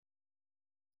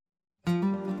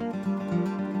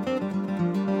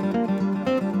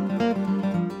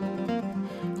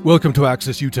Welcome to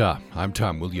Access Utah. I'm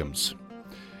Tom Williams.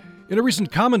 In a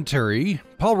recent commentary,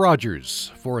 Paul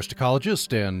Rogers, forest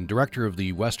ecologist and director of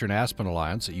the Western Aspen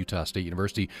Alliance at Utah State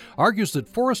University, argues that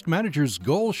forest managers'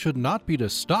 goal should not be to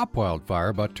stop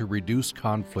wildfire, but to reduce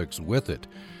conflicts with it.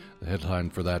 The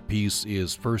headline for that piece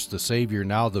is "First the Savior,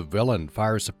 Now the Villain.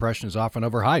 Fire suppression is often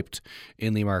overhyped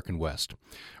in the American West."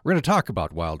 We're going to talk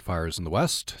about wildfires in the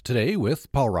West today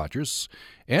with Paul Rogers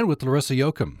and with Larissa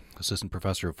Yokum, assistant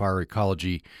professor of fire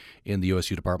ecology in the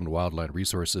USU Department of Wildland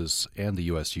Resources and the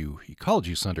USU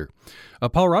Ecology Center.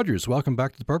 Paul Rogers, welcome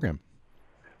back to the program.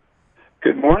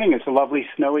 Good morning. It's a lovely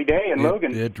snowy day in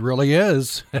Logan. It really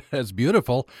is. It's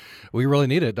beautiful. We really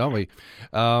need it, don't we?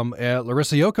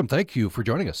 Larissa Yokum, thank you for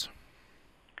joining us.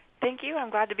 Thank you. I'm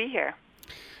glad to be here.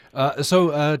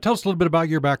 So tell us a little bit about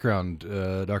your background,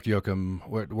 Dr. Yokum.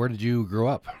 Where did you grow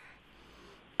up?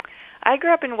 I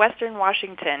grew up in Western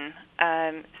Washington,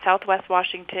 southwest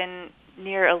Washington,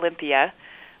 near Olympia.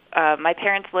 My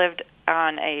parents lived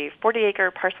on a 40-acre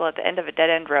parcel at the end of a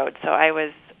dead-end road, so I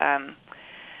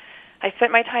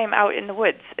spent my time out in the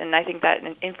woods, and I think that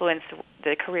influenced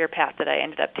the career path that I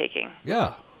ended up taking.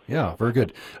 Yeah, very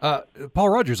good. Paul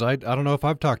Rogers, I don't know if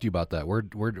I've talked to you about that.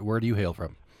 Where do you hail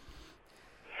from?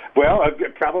 Well,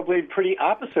 probably pretty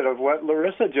opposite of what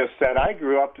Larissa just said. I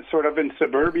grew up sort of in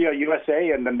suburbia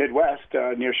USA in the Midwest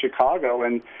near Chicago,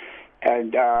 and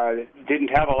didn't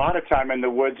have a lot of time in the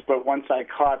woods, but once I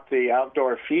caught the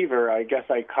outdoor fever, I guess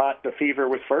I caught the fever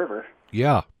with fervor.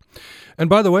 Yeah. And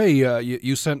by the way,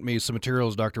 you sent me some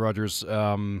materials, Dr. Rogers.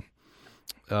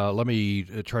 Let me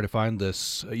try to find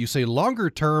this. You say, longer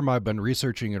term, I've been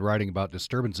researching and writing about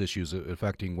disturbance issues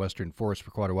affecting western forests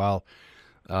for quite a while.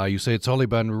 You say it's only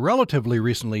been relatively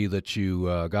recently that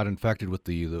you got infected with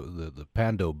the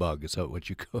pando bug. Is that what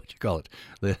you call it?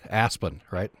 The aspen,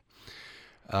 right?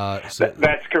 That's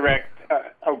correct.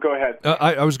 Go ahead.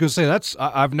 I was going to say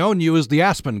I've known you as the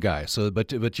aspen guy. So,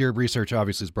 but your research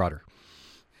obviously is broader.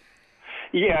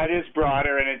 Yeah, it is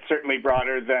broader, and it's certainly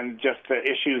broader than just the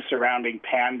issues surrounding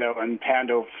pando. And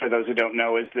pando, for those who don't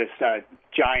know, is this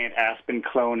giant aspen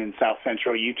clone in south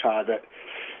central Utah that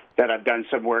I've done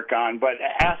some work on. But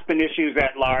aspen issues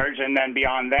at large, and then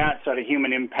beyond that, sort of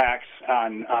human impacts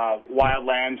on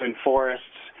wildlands and forests,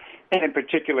 and in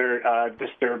particular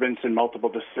disturbance and multiple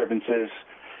disturbances.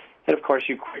 And of course,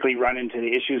 you quickly run into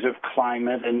the issues of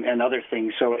climate and other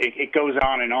things. So it goes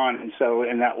on. And so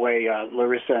in that way,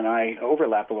 Larissa and I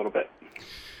overlap a little bit.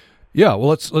 Yeah, well,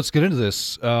 let's get into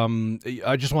this.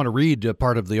 I just want to read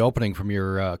part of the opening from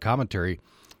your commentary.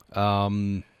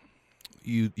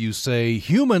 You say,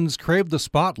 humans crave the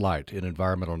spotlight in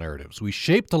environmental narratives. We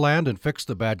shape the land and fix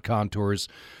the bad contours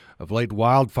of late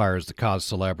wildfires that caused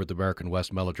celebrate the American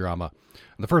West melodrama.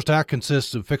 And the first act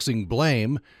consists of fixing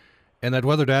blame, and that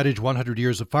weathered adage, 100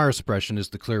 years of fire suppression is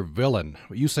the clear villain.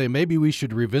 You say maybe we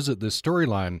should revisit this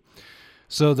storyline.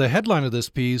 So the headline of this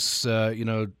piece,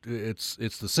 it's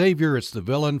the savior, it's the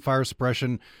villain, fire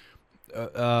suppression.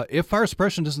 If fire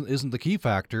suppression isn't the key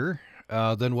factor,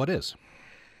 then what is?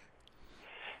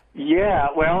 Yeah,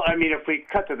 well, I mean, if we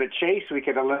cut to the chase, we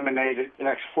could eliminate it in the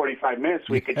next 45 minutes.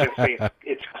 We could just say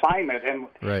it's climate. And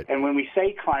right. And when we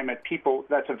say climate,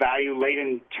 that's a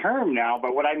value-laden term now,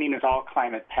 but what I mean is all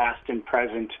climate, past and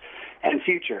present and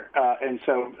future. And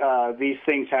so these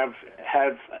things have,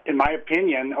 in my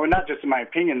opinion, or not just in my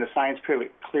opinion, the science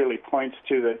clearly points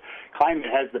to that climate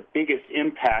has the biggest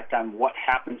impact on what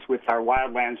happens with our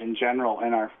wildlands in general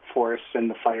and our forests and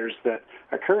the fires that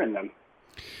occur in them.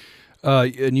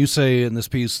 And you say in this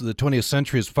piece, the 20th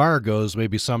century as fire goes may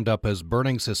be summed up as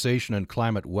burning cessation and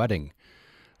climate wetting.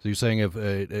 So you're saying, if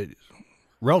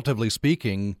relatively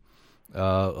speaking,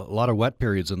 a lot of wet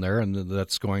periods in there, and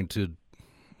that's going to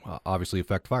obviously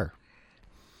affect fire.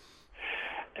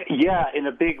 Yeah, in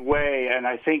a big way, and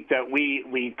I think that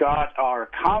we got our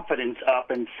confidence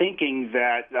up in thinking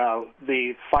that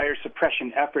the fire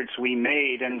suppression efforts we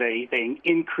made, and they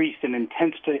increased in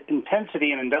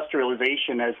intensity and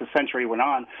industrialization as the century went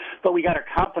on, but we got our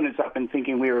confidence up in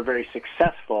thinking we were very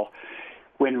successful,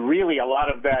 when really a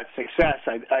lot of that success,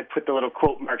 I put the little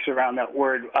quote marks around that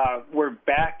word, were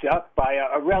backed up by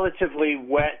a relatively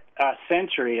wet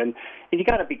century. And you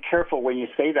got to be careful when you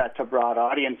say that to broad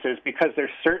audiences, because there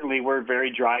certainly were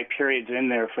very dry periods in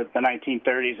there. For the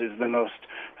 1930s is the most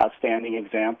outstanding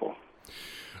example.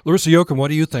 Larissa Yokum, what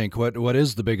do you think? What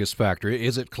is the biggest factor?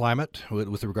 Is it climate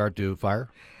with regard to fire?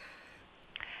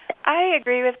 I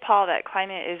agree with Paul that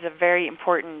climate is a very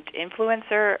important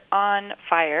influencer on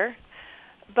fire.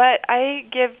 But I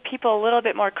give people a little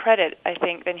bit more credit, I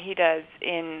think, than he does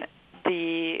in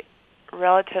the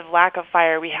relative lack of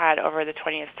fire we had over the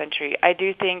 20th century. I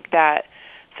do think that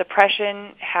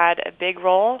suppression had a big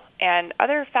role, and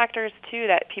other factors too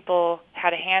that people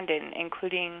had a hand in,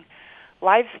 including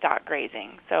livestock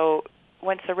grazing. So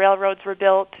once the railroads were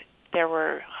built, there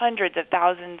were hundreds of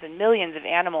thousands and millions of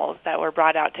animals that were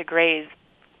brought out to graze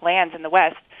lands in the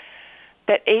West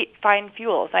that ate fine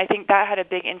fuels. I think that had a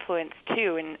big influence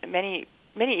too in many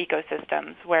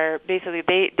ecosystems, where basically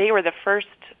they were the first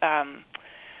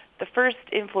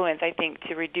influence, I think,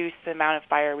 to reduce the amount of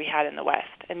fire we had in the West.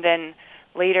 And then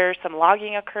later some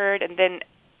logging occurred, and then,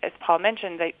 as Paul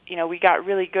mentioned, that we got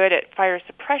really good at fire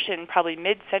suppression probably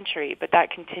mid-century, but that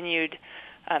continued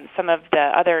some of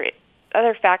the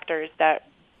other factors that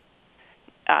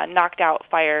knocked out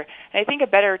fire. And I think a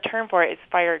better term for it is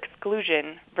fire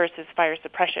exclusion versus fire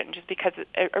suppression, just because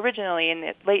originally in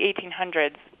the late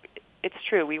 1800s, it's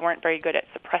true, we weren't very good at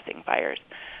suppressing fires,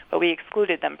 but we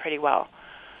excluded them pretty well.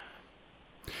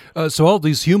 So all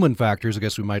these human factors, I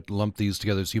guess we might lump these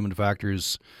together as human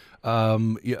factors.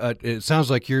 It sounds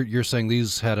like you're saying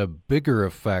these had a bigger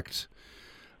effect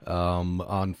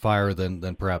on fire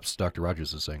than perhaps Dr.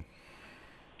 Rogers is saying.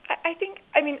 I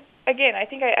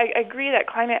think I agree that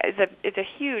climate is a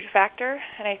huge factor,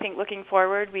 and I think looking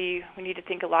forward, we need to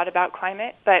think a lot about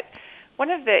climate. But one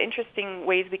of the interesting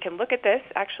ways we can look at this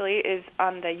actually is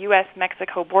on the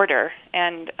U.S.-Mexico border,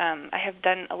 and I have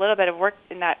done a little bit of work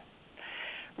in that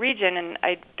region, and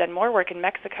I've done more work in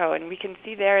Mexico, and we can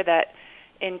see there that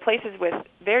in places with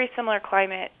very similar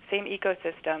climate, same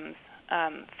ecosystems,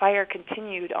 fire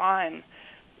continued on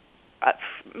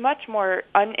much more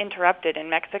uninterrupted in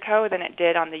Mexico than it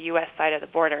did on the U.S. side of the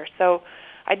border. So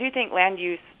I do think land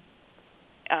use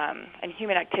and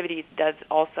human activities does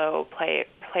also play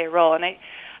a role. And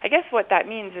I guess what that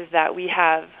means is that we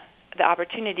have the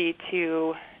opportunity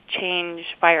to change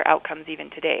fire outcomes even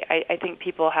today. I think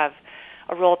people have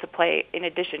a role to play in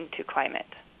addition to climate.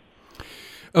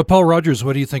 Paul Rogers,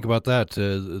 what do you think about that?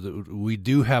 We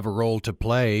do have a role to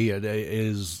play.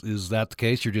 Is that the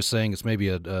case? You're just saying it's maybe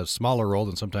a smaller role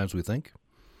than sometimes we think?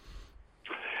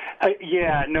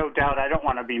 Yeah, no doubt. I don't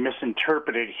want to be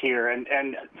misinterpreted here.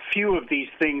 And few of these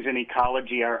things in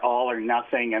ecology are all or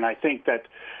nothing. And I think that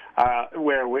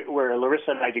where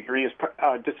Larissa and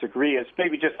I disagree is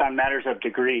maybe just on matters of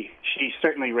degree. She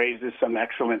certainly raises some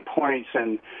excellent points,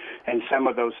 and some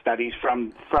of those studies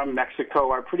from Mexico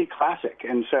are pretty classic.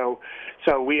 And so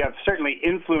we have certainly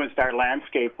influenced our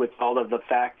landscape with all of the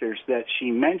factors that she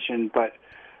mentioned.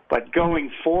 But going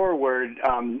forward,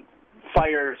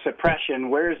 fire suppression,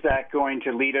 where is that going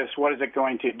to lead us? What is it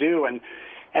going to do?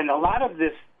 And a lot of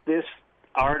this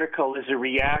article is a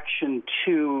reaction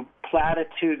to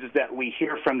platitudes that we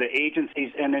hear from the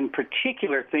agencies, and in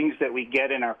particular things that we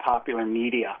get in our popular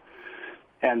media.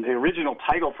 And the original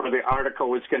title for the article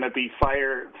was going to be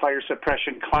Fire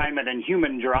Suppression, Climate, and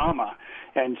Human Drama.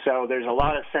 And so there's a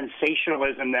lot of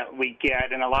sensationalism that we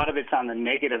get, and a lot of it's on the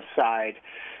negative side.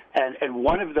 And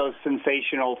one of those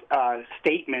sensational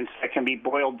statements that can be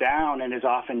boiled down and is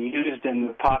often used in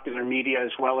the popular media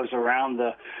as well as around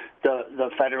the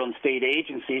federal and state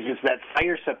agencies is that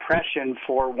fire suppression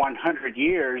for 100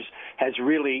 years has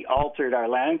really altered our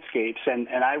landscapes. And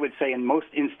I would say in most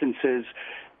instances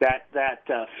that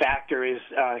factor is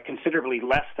considerably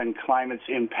less than climate's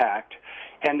impact.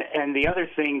 And the other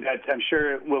thing that I'm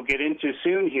sure we'll get into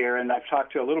soon here, and I've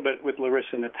talked to a little bit with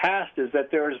Larissa in the past, is that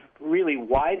there's really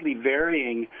widely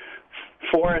varying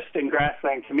forest and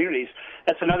grassland communities.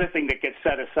 That's another thing that gets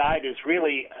set aside is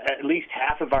really at least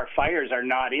half of our fires are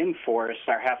not in forests.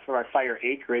 Half of our fire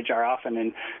acreage are often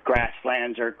in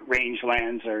grasslands or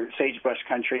rangelands or sagebrush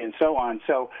country and so on.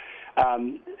 So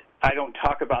I don't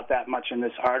talk about that much in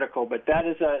this article, but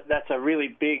that's a really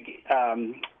big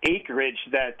acreage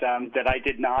that I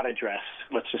did not address.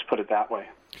 Let's just put it that way.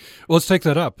 Well, let's take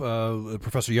that up,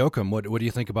 Professor Yokum. What do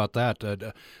you think about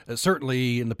that?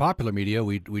 Certainly, in the popular media,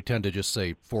 we tend to just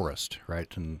say forest,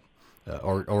 right, and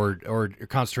or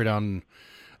concentrate on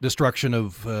destruction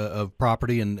of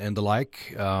property and the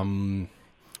like.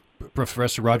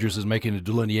 Professor Rogers is making a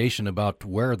delineation about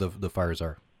where the fires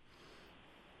are.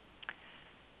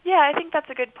 Yeah, I think that's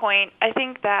a good point. I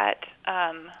think that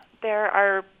there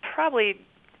are probably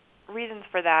reasons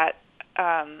for that.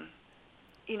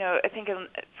 I think,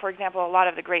 for example, a lot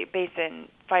of the Great Basin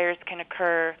fires can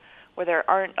occur where there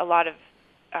aren't a lot of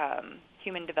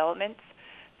human developments.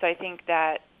 So I think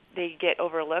that they get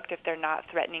overlooked if they're not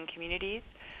threatening communities.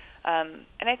 And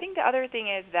I think the other thing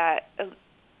is that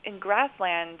in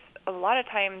grasslands, a lot of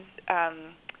times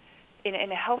in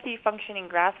a healthy, functioning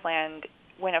grassland,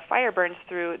 when a fire burns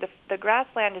through, the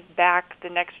grassland is back the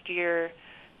next year,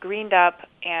 greened up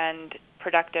and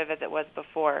productive as it was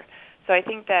before. So I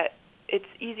think that it's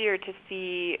easier to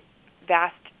see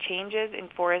vast changes in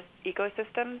forest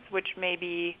ecosystems, which may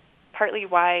be partly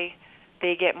why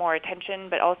they get more attention,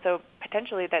 but also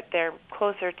potentially that they're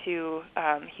closer to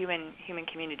human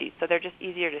communities, so they're just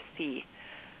easier to see.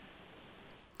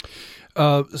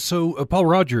 So, Paul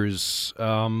Rogers,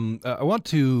 I want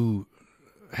to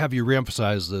have you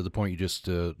reemphasize the point you just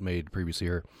made previously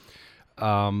here.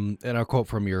 And I'll quote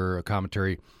from your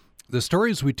commentary. The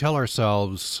stories we tell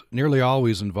ourselves nearly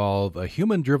always involve a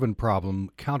human-driven problem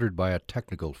countered by a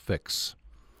technical fix.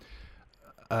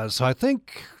 So I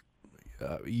think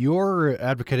you're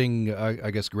advocating, I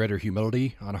guess, greater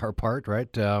humility on our part,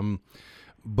 right?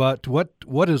 But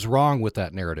what is wrong with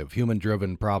that narrative,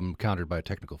 human-driven problem countered by a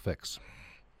technical fix?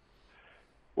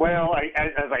 Well,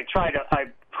 as I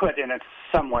put in a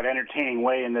somewhat entertaining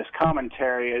way in this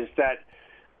commentary, is that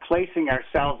placing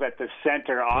ourselves at the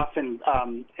center often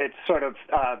it sort of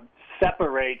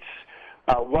separates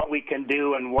what we can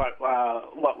do and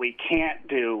what we can't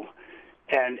do.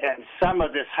 And some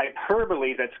of this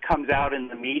hyperbole that comes out in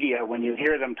the media, when you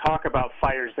hear them talk about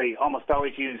fires, they almost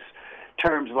always use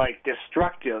terms like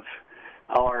destructive,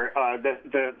 or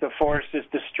the forest is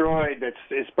destroyed,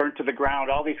 it's burnt to the ground,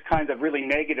 all these kinds of really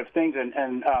negative things.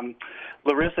 And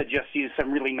Larissa just used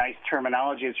some really nice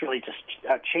terminology. It's really just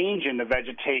a change in the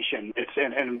vegetation.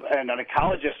 And an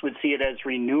ecologist would see it as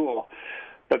renewal.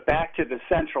 But back to the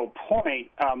central point,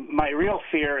 my real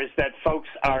fear is that folks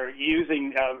are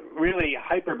using really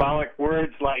hyperbolic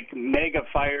words like mega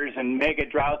fires and mega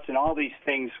droughts and all these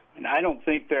things, and I don't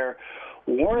think they're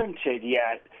warranted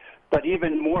yet. But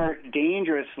even more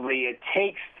dangerously, it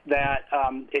takes that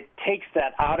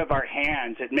out of our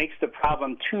hands. It makes the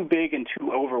problem too big and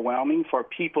too overwhelming for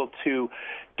people to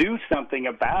do something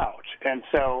about. And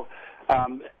so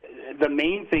the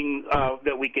main thing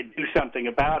that we could do something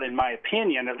about, in my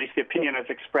opinion, at least the opinion I've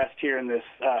expressed here in this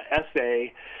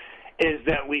essay, is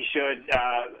that we should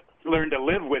learn to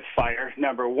live with fire,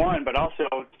 number one, but also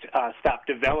stop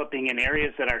developing in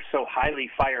areas that are so highly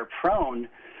fire-prone,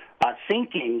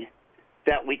 thinking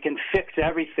that we can fix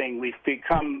everything. We've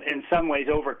become, in some ways,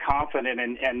 overconfident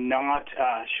and not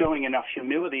showing enough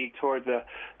humility toward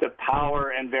the power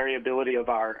and variability of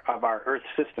our Earth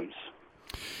systems.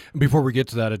 Before we get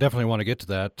to that, I definitely want to get to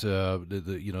that,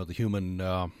 the human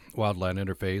wildland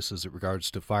interface as it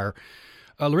regards to fire.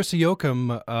 Larissa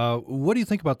Yokum, what do you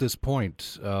think about this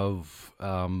point of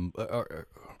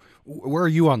where are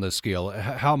you on this scale?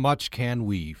 How much can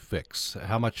we fix?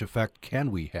 How much effect can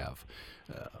we have?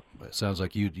 It sounds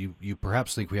like you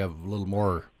perhaps think we have a little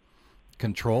more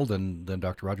control than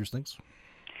Dr. Rogers thinks.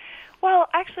 Well,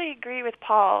 I actually agree with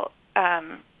Paul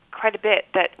quite a bit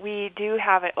that we do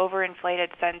have an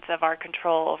overinflated sense of our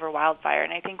control over wildfire,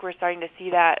 and I think we're starting to see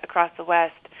that across the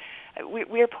West.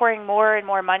 We're pouring more and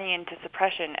more money into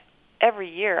suppression every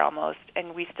year almost,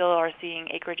 and we still are seeing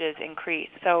acreages increase.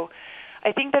 So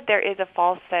I think that there is a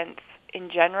false sense in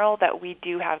general that we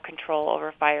do have control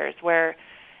over fires, where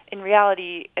in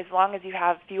reality, as long as you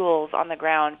have fuels on the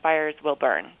ground, fires will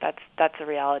burn. That's a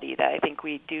reality that I think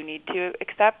we do need to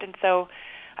accept. And so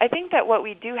I think that what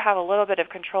we do have a little bit of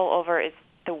control over is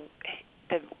the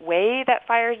way that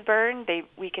fires burn.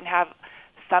 We can have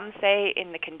some say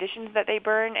in the conditions that they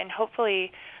burn, and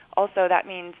hopefully also that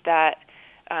means that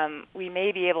we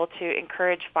may be able to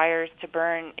encourage fires to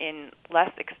burn in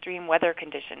less extreme weather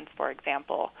conditions, for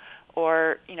example,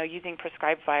 or using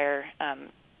prescribed fire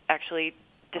actually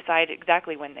decide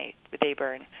exactly when they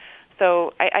burn.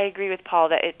 So I agree with Paul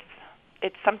that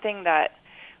it's something that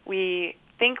we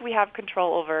think we have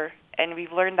control over, and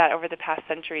we've learned that over the past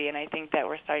century, and I think that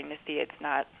we're starting to see it's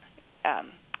not.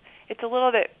 It's a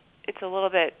little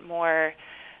bit more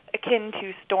akin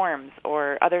to storms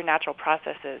or other natural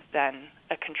processes than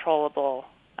a controllable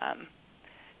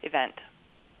event.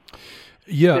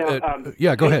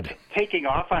 Yeah, go ahead. Taking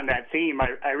off on that theme,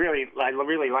 I really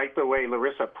like the way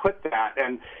Larissa put that,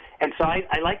 and so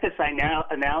I like this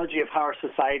analogy of how our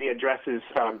society addresses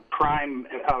crime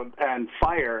and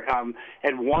fire.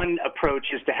 And one approach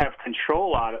is to have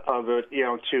control of it,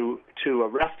 to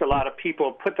arrest a lot of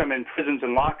people, put them in prisons,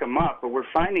 and lock them up. But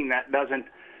we're finding that doesn't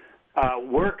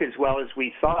work as well as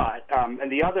we thought.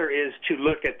 And the other is to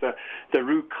look at the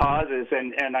root causes,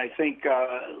 and I think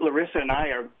Larissa and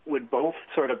I would both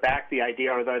sort of back the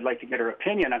idea, or I'd like to get her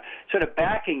opinion on sort of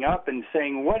backing up and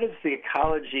saying, what is the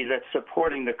ecology that's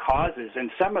supporting the causes?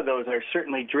 And some of those are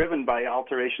certainly driven by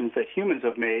alterations that humans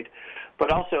have made,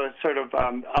 but also it's sort of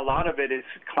a lot of it is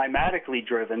climatically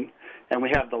driven, and we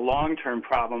have the long-term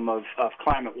problem of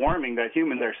climate warming that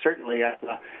humans are certainly at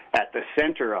the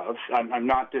center of. I'm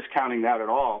not discounting that at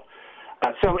all.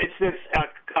 So it's this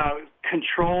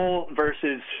control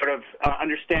versus sort of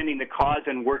understanding the cause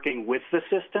and working with the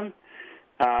system.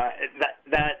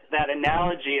 That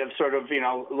analogy of sort of,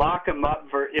 lock them up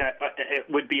it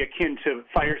would be akin to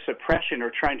fire suppression or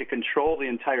trying to control the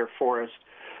entire forest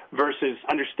versus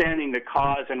understanding the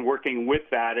cause and working with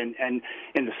that, and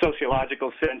in the sociological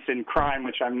sense in crime,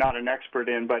 which I'm not an expert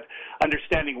in, but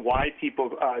understanding why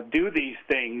people do these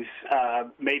things.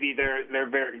 Maybe they're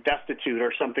very destitute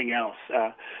or something else.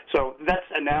 So that's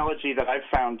an analogy that I've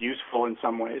found useful in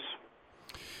some ways.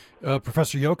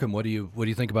 Professor Yokum, what do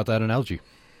you think about that analogy?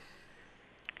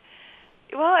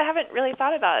 Well, I haven't really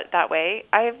thought about it that way.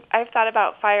 I've thought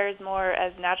about fires more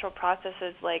as natural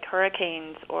processes like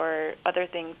hurricanes or other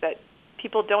things that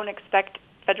people don't expect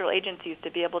federal agencies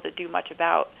to be able to do much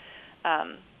about.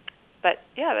 But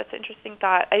yeah, that's an interesting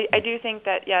thought. I do think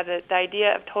that the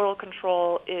idea of total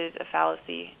control is a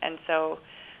fallacy, and so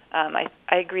I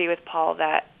agree with Paul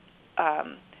that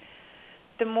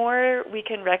the more we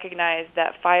can recognize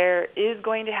that fire is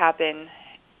going to happen,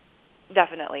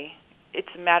 definitely, it's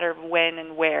a matter of when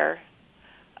and where,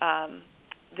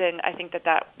 then I think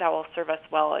that will serve us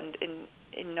well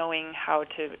in knowing how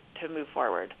to move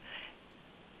forward.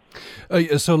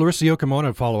 So, Larissa Yokum, I want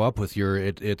to follow up with your.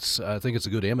 I think it's a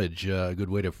good image, a good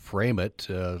way to frame it.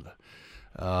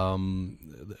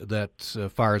 That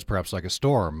fire is perhaps like a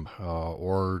storm,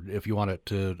 or if you want it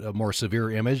to a more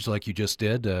severe image, like you just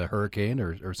did, a hurricane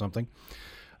or something.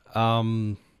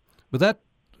 But that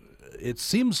it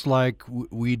seems like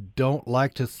we don't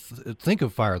like to think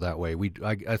of fire that way.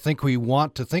 I think we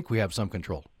want to think we have some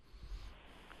control.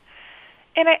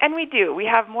 And we do. We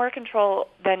have more control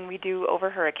than we do over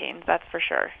hurricanes, that's for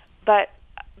sure. But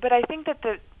I think that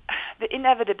the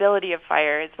inevitability of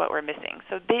fire is what we're missing.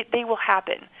 So they will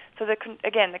happen. So the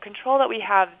control that we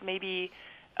have maybe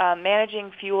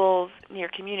managing fuels near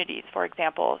communities, for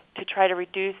example, to try to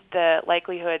reduce the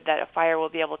likelihood that a fire will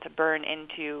be able to burn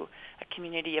into a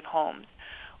community of homes,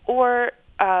 or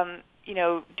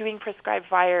doing prescribed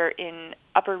fire in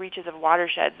upper reaches of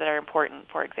watersheds that are important,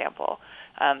 for example,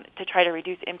 to try to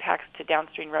reduce impacts to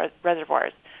downstream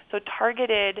reservoirs. So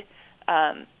targeted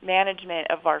management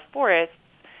of our forests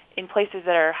in places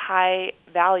that are high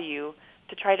value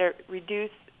to try to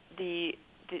reduce the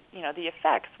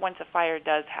effects once a fire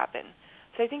does happen.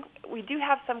 So I think we do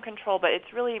have some control, but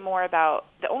it's really more about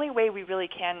the only way we really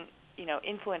can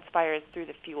influence fire is through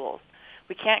the fuels.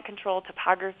 We can't control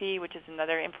topography, which is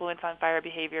another influence on fire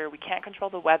behavior. We can't control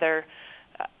the weather,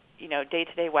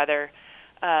 day-to-day weather.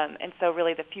 And so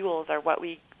really the fuels are what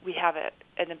we have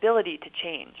an ability to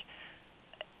change.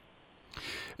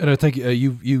 And I think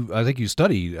you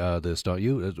study this, don't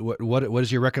you? What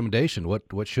is your recommendation?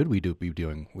 What should we be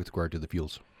doing with regard to the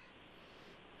fuels?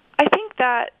 I think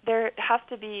that there has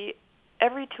to be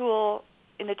every tool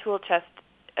in the tool chest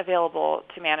available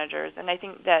to managers, and I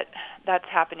think that that's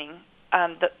happening.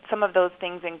 Some of those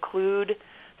things include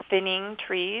thinning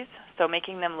trees, so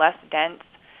making them less dense,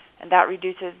 and that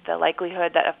reduces the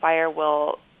likelihood that a fire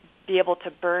will be able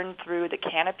to burn through the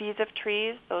canopies of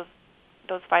trees.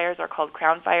 Those fires are called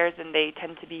crown fires, and they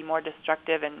tend to be more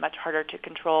destructive and much harder to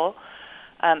control.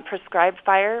 Prescribed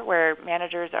fire, where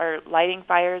managers are lighting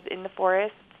fires in the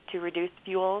forests to reduce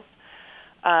fuels.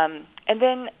 And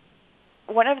then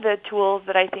one of the tools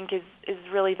that I think is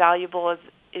really valuable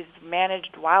is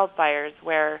managed wildfires,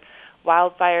 where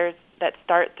wildfires that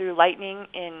start through lightning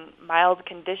in mild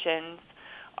conditions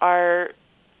are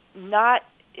not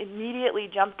immediately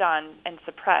jumped on and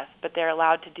suppressed, but they're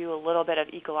allowed to do a little bit of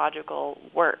ecological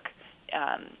work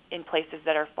in places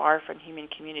that are far from human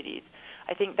communities.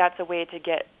 I think that's a way to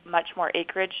get much more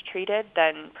acreage treated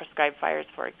than prescribed fires,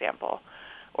 for example,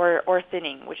 or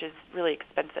thinning, which is really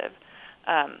expensive.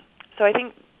 So I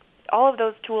think all of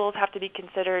those tools have to be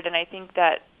considered, and I think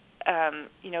that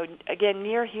again,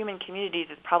 near human communities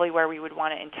is probably where we would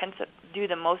want to do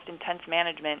the most intense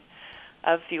management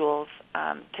of fuels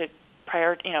to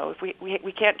if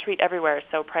we can't treat everywhere,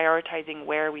 so prioritizing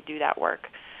where we do that work.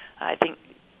 I think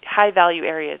high value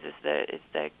areas is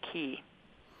the key.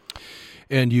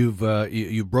 And you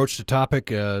broached a topic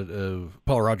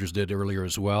Paul Rogers did earlier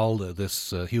as well,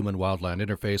 this human-wildland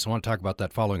interface. I want to talk about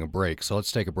that following a break. So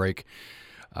let's take a break,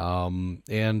 and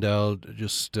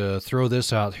just throw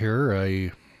this out here: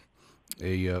 a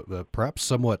perhaps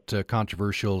somewhat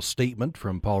controversial statement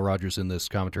from Paul Rogers in this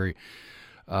commentary.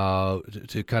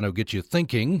 To kind of get you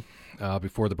thinking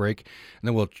before the break, and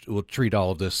then we'll treat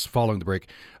all of this following the break.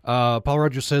 Paul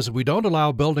Rogers says, if we don't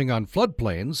allow building on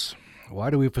floodplains, why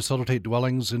do we facilitate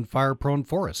dwellings in fire-prone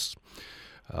forests?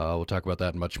 We'll talk about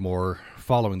that and much more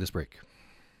following this break.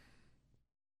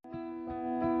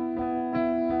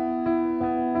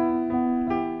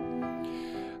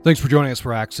 Thanks for joining us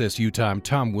for Access Utah. I'm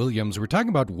Tom Williams. We're talking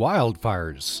about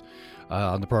wildfires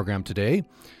on the program today.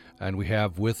 And we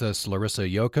have with us Larissa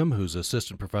Yokum, who's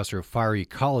Assistant Professor of Fire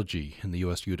Ecology in the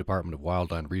USU Department of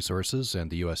Wildland Resources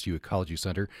and the USU Ecology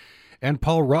Center, and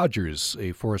Paul Rogers,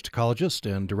 a forest ecologist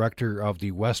and Director of the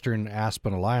Western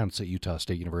Aspen Alliance at Utah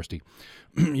State University.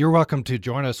 You're welcome to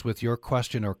join us with your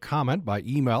question or comment by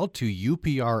email to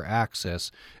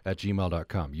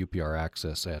upraccess@gmail.com,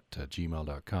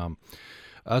 upraccess@gmail.com.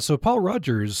 So Paul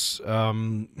Rogers,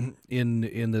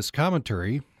 in this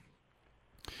commentary,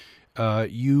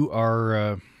 you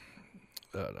are,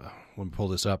 let me pull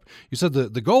this up. You said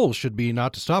the goal should be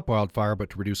not to stop wildfire,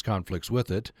 but to reduce conflicts with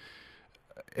it.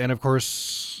 And of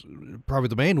course, probably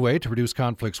the main way to reduce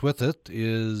conflicts with it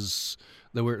is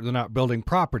that they're not building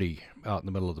property out in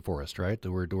the middle of the forest, right?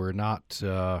 That we're not,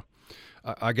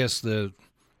 I guess the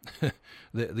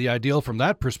ideal from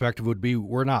that perspective would be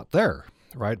we're not there.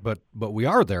 Right, but we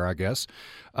are there, I guess.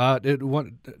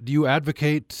 Do you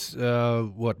advocate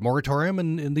moratorium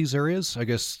in these areas? I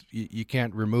guess you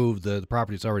can't remove the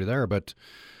property that's already there, but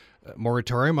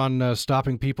moratorium on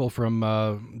stopping people from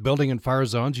building in fire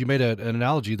zones. You made an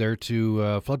analogy there to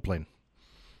floodplain.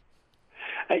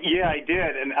 Yeah, I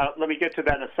did, and let me get to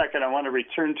that in a second. I want to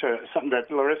return to something that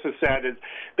Larissa said. Is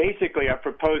basically I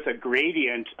propose a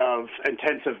gradient of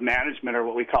intensive management, or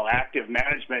what we call active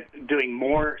management, doing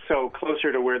more so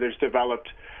closer to where there's developed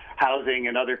housing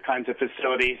and other kinds of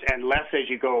facilities, and less as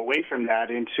you go away from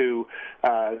that into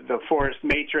the forest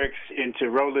matrix, into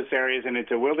roadless areas, and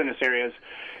into wilderness areas.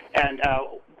 And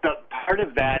the part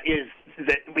of that is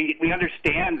that we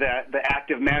understand the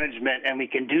active management, and we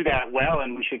can do that well,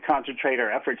 and we should concentrate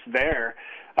our efforts there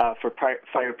for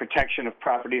fire protection of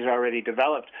properties already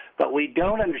developed. But we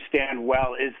don't understand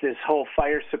well is this whole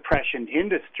fire suppression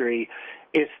industry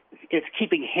is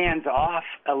keeping hands off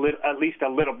at least a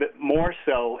little bit more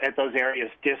so at those areas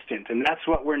distant. And that's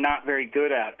what we're not very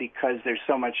good at, because there's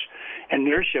so much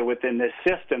inertia within this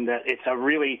system that it's a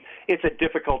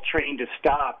difficult train to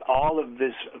stop. All of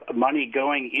this money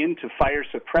going into fire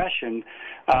suppression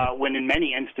when in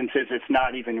many instances it's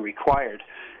not even required.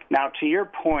 Now, to your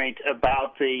point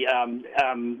about the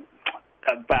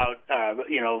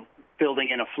building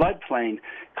in a floodplain,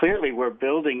 clearly we're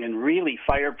building in really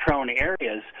fire-prone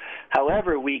areas.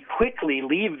 However, we quickly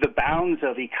leave the bounds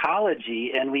of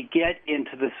ecology and we get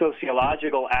into the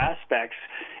sociological aspects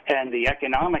and the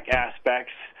economic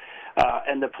aspects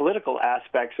and the political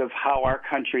aspects of how our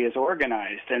country is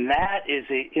organized. And that is,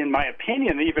 in my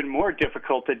opinion, even more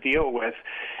difficult to deal with.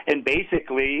 And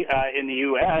basically, in the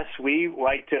U.S., we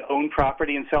like to own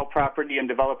property and sell property and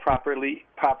develop property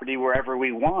wherever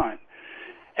we want.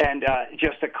 And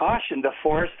just a caution, the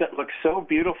forest that looks so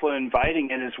beautiful and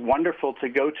inviting and is wonderful to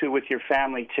go to with your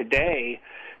family today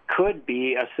could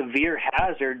be a severe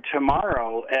hazard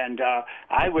tomorrow. And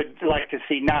I would like to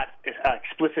see not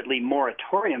explicitly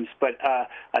moratoriums, but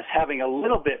us having a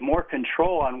little bit more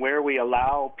control on where we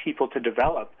allow people to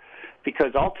develop.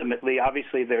 Because ultimately,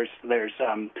 obviously, there's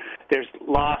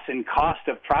loss and cost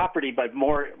of property, but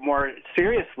more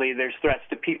seriously, there's threats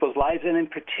to people's lives, and in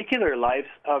particular, lives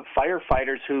of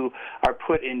firefighters who are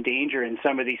put in danger in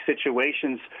some of these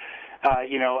situations.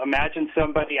 Imagine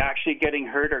somebody actually getting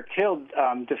hurt or killed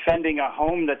defending a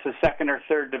home that's a second or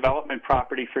third development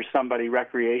property for somebody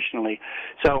recreationally.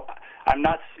 So I'm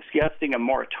not suggesting a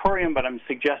moratorium, but I'm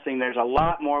suggesting there's a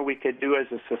lot more we could do as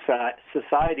a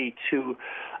society to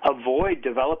avoid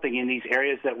developing in these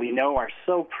areas that we know are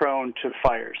so prone to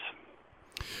fires.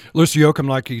 Larissa Yokum, I'd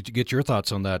like to get your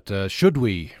thoughts on that. Should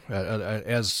we,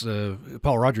 as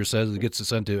Paul Rogers says, it gets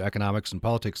us into economics and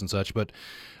politics and such, but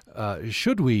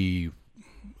should we,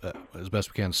 as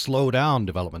best we can, slow down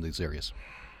development in these areas?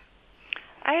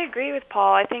 I agree with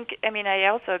Paul. I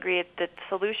also agree that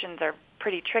solutions are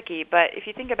pretty tricky, but if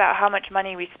you think about how much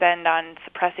money we spend on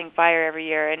suppressing fire every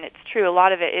year, and it's true, a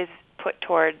lot of it is put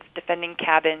towards defending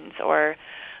cabins or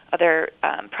other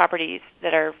properties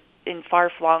that are in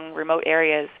far-flung, remote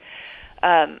areas.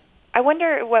 I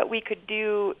wonder what we could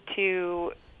do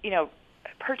to,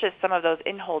 purchase some of those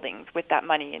inholdings with that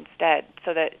money instead,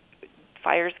 so that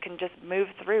fires can just move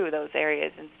through those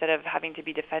areas instead of having to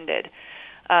be defended.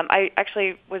 I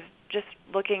actually was just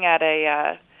looking at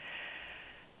I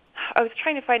was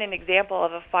trying to find an example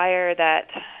of a fire that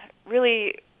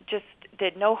really just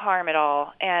did no harm at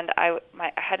all, and I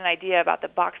had an idea about the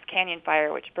Box Canyon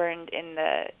fire, which burned in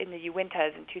the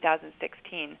Uintas in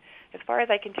 2016. As far as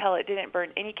I can tell, it didn't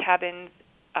burn any cabins.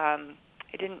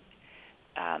 It didn't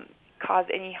cause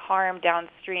any harm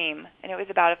downstream, and it was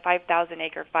about a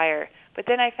 5,000-acre fire. But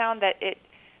then I found that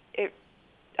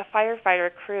a firefighter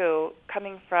crew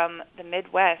coming from the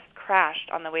Midwest crashed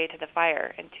on the way to the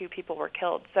fire, and 2 people were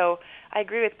killed. So I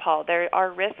agree with Paul. There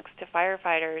are risks to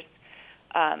firefighters,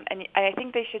 and I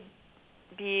think they should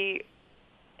be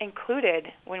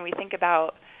included when we think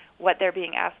about what they're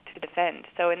being asked to defend.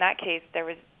 So in that case, there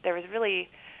was really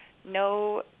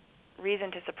no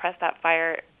reason to suppress that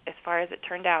fire as far as it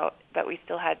turned out, but we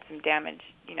still had some damage,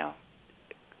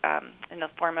 in the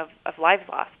form of lives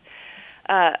lost.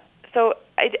 So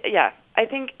I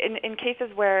think in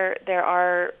cases where there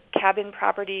are cabin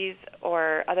properties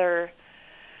or other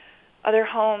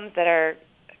homes that are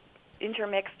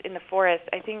intermixed in the forest,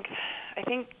 I think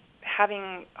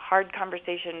having hard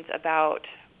conversations about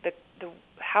the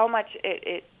how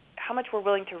much we're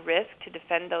willing to risk to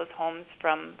defend those homes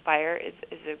from fire is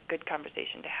a good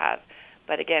conversation to have.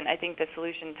 But again, I think the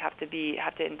solutions have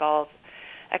to involve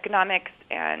economics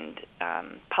and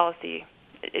policy,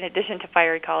 in addition to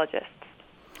fire ecologists.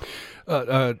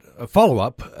 A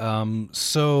follow-up.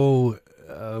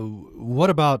 What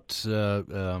about,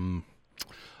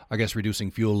 I guess,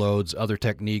 reducing fuel loads, other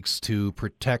techniques to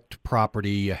protect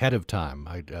property ahead of time?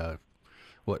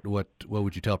 What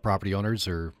would you tell property owners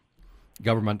or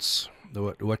governments?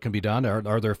 What can be done?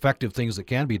 Are there effective things that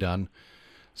can be done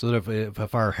so that if a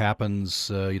fire happens,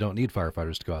 you don't need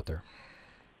firefighters to go out there?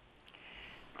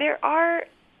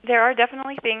 There are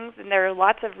definitely things, and there are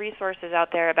lots of resources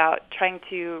out there about trying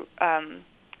to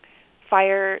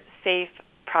fire-safe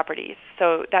properties.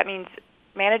 So that means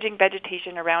managing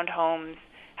vegetation around homes,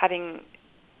 having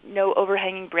no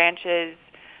overhanging branches,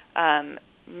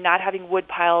 not having wood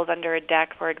piles under a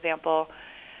deck, for example.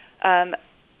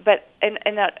 But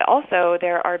also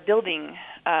there are building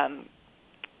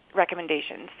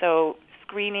recommendations. So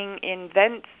screening in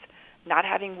vents, not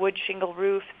having wood shingle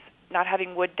roofs, not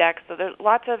having wood decks. So there's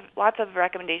lots of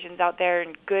recommendations out there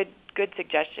and good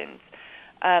suggestions.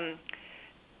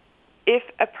 If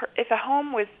a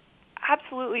home was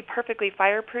absolutely perfectly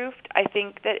fireproofed, I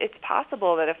think that it's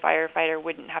possible that a firefighter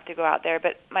wouldn't have to go out there.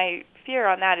 But my fear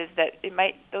on that is that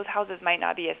those houses might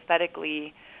not be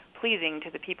aesthetically pleasing to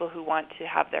the people who want to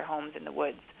have their homes in the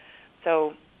woods.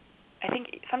 So I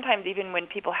think sometimes even when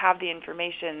people have the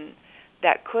information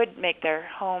that could make their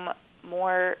home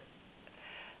more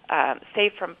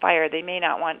safe from fire, they may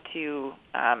not want to.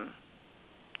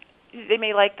 They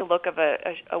may like the look of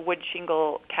a wood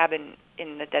shingle cabin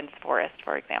in the dense forest,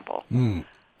 for example.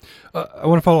 I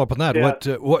want to follow up on that.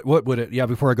 Yeah. What would it? Yeah,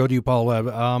 before I go to you, Paul.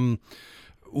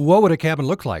 What would a cabin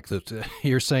look like? That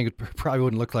you're saying it probably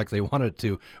wouldn't look like they wanted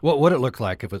to. What would it look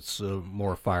like if it's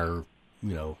more fire,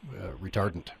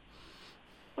 retardant?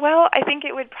 Well, I think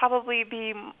it would probably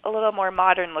be a little more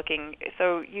modern looking.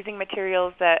 So using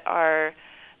materials that are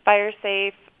fire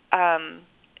safe.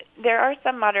 There are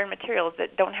some modern materials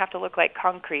that don't have to look like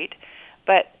concrete,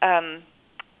 but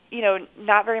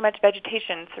not very much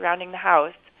vegetation surrounding the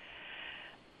house.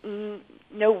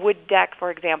 No wood deck,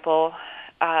 for example,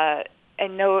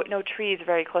 and no trees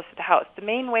very close to the house. The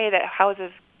main way that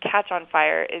houses catch on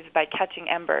fire is by catching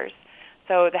embers.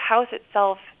 So the house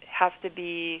itself has to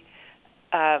be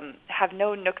have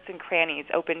no nooks and crannies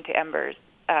open to embers.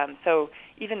 So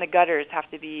even the gutters have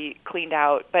to be cleaned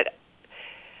out. But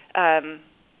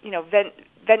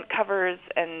vent covers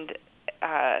and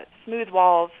smooth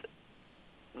walls,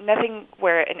 nothing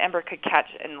where an ember could catch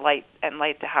and light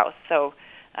the house. So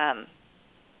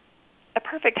a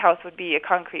perfect house would be a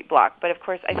concrete block. But of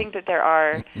course, I think that there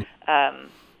are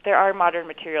modern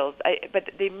materials, but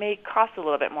they may cost a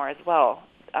little bit more as well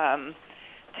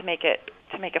to make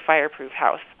a fireproof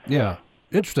house. Yeah.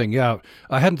 Interesting. Yeah,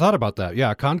 I hadn't thought about that.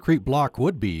 Yeah, a concrete block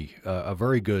would be a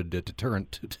very good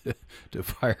deterrent to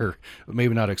fire.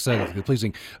 Maybe not aesthetically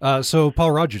pleasing. So,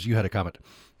 Paul Rogers, you had a comment.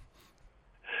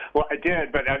 Well, I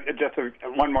did, but just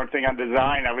one more thing on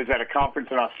design. I was at a conference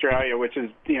in Australia, which is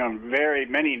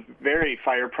very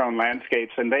fire-prone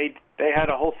landscapes, and they had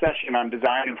a whole session on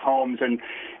design of homes, and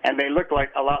they look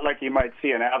a lot like you might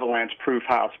see an avalanche-proof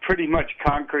house, pretty much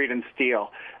concrete and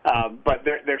steel. But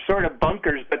they're sort of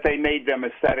bunkers, but they made them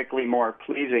aesthetically more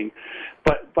pleasing.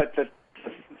 But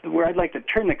where I'd like to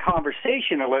turn the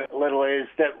conversation a little is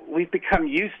that we've become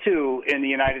used to in the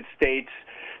United States.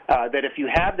 That if you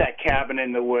have that cabin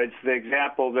in the woods, the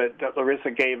example that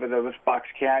Larissa gave of the Fox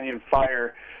Canyon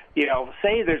fire,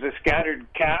 say there's a scattered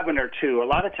cabin or two, a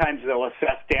lot of times they'll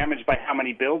assess damage by how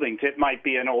many buildings. It might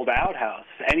be an old outhouse,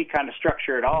 any kind of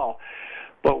structure at all.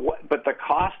 But the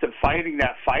cost of fighting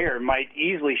that fire might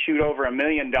easily shoot over $1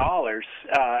 million,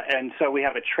 and so we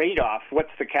have a trade-off.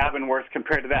 What's the cabin worth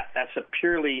compared to that? That's a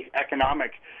purely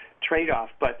economic trade-off.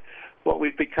 But what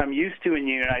we've become used to in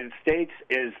the United States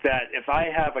is that if I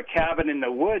have a cabin in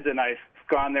the woods and I've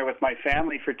gone there with my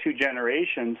family for 2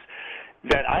 generations,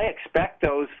 that I expect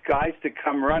those guys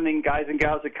and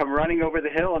gals to come running over the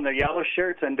hill in their yellow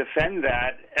shirts and defend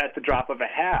that at the drop of a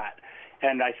hat.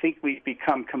 And I think we've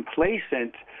become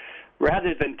complacent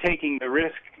rather than taking the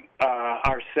risk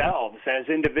ourselves as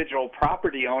individual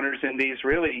property owners in these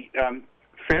really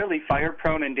fairly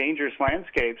fire-prone and dangerous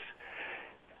landscapes.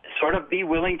 Sort of be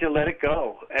willing to let it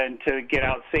go and to get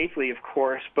out safely, of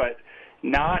course, but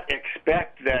not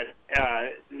expect that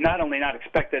not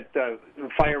expect that the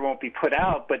fire won't be put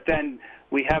out, but then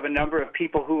we have a number of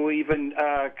people who even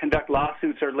conduct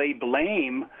lawsuits or lay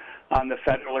blame on the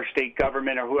federal or state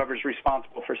government or whoever's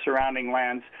responsible for surrounding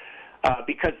lands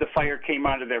because the fire came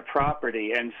onto their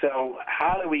property. And so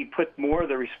how do we put more of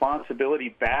the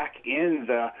responsibility back in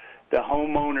the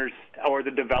homeowners or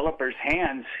the developers'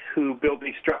 hands who build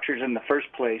these structures in the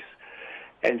first place?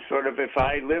 And sort of if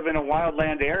I live in a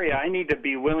wildland area, I need to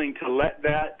be willing to let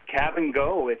that cabin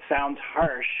go. It sounds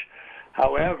harsh.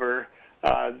 However,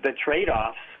 the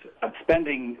trade-offs of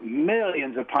spending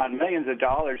millions upon millions of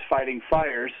dollars fighting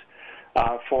fires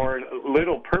for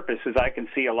little purpose, as I can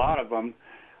see a lot of them,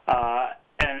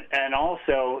 and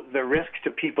also the risk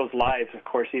to people's lives, of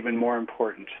course, even more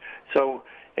important. So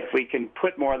if we can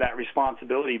put more of that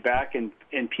responsibility back in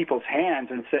people's hands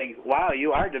and say, wow,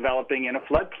 you are developing in a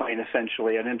floodplain,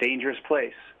 essentially, in a dangerous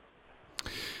place.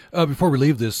 Before we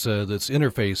leave this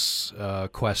interface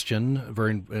question, a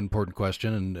very important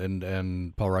question,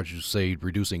 and Paul Rogers say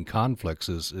reducing conflicts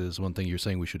is one thing you're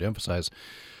saying we should emphasize.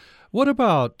 What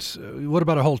about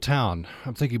a whole town?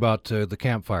 I'm thinking about the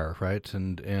campfire, right,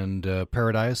 and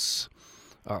Paradise.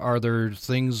 Are there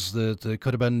things that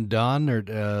could have been done, or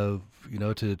to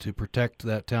protect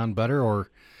that town better, or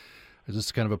is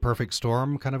this kind of a perfect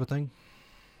storm kind of a thing?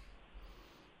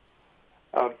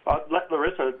 I'll let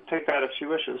Larissa take that if she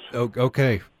wishes.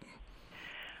 Okay.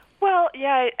 Well,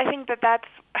 yeah, I think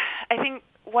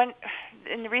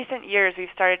in recent years we've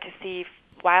started to see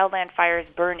wildland fires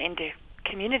burn into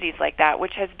communities like that,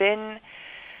 which has been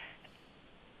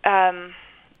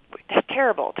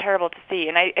terrible to see.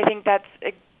 And I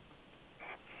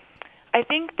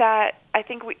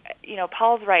think we,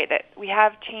 Paul's right that we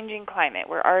have changing climate.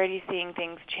 We're already seeing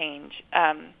things change,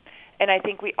 and I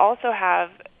think we also have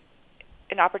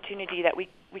an opportunity that we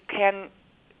can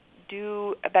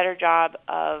do a better job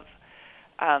of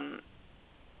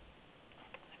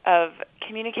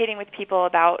communicating with people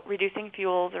about reducing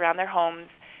fuels around their homes,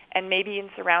 and maybe in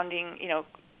surrounding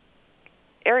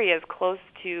areas close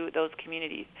to those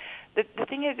communities. The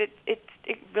thing is,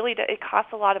 it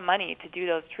costs a lot of money to do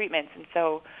those treatments, and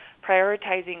so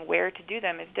prioritizing where to do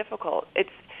them is difficult.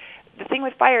 The thing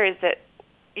with fire is that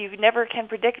you never can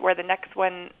predict where the next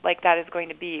one like that is going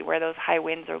to be, where those high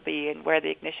winds will be, and where the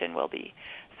ignition will be.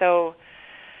 So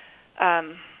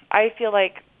I feel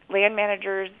like land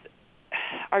managers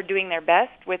are doing their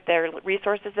best with their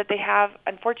resources that they have.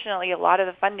 Unfortunately, a lot of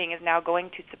the funding is now going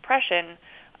to suppression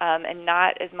and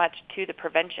not as much to the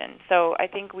prevention. So I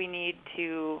think we need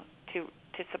to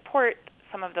support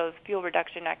some of those fuel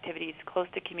reduction activities close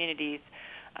to communities,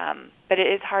 but it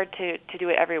is hard to do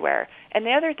it everywhere. And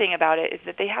the other thing about it is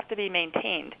that they have to be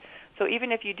maintained. So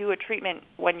even if you do a treatment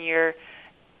 1 year,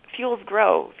 fuels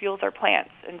grow. Fuels are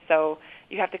plants, and so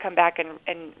you have to come back and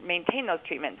maintain those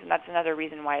treatments, and that's another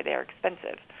reason why they're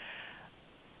expensive.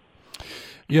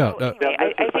 Yeah, so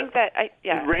anyway, I think that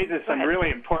it raises some really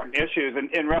important issues.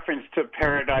 In reference to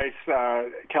Paradise,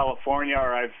 California,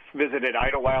 or I've visited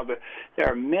Idlewild, there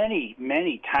are many,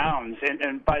 many towns,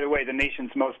 and by the way, the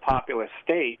nation's most populous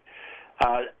state,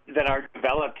 that are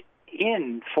developed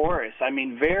in forests. I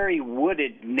mean, very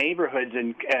wooded neighborhoods,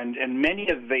 and many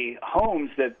of the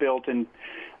homes that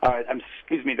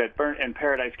that burnt in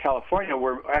Paradise, California,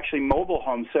 were actually mobile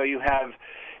homes. So you have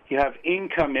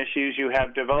income issues, you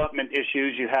have development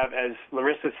issues, you have, as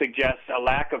Larissa suggests, a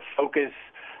lack of focus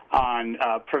on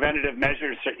preventative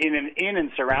measures in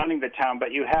and surrounding the town,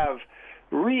 but you have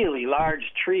really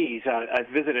large trees. I've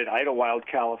visited Idlewild,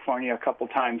 California a couple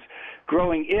times,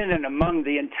 growing in and among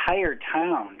the entire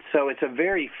town. So it's a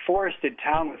very forested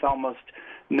town with almost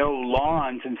no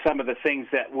lawns and some of the things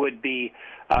that would be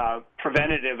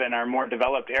preventative in our more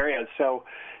developed areas. So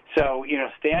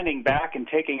standing back and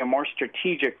taking a more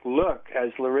strategic look,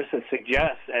 as Larissa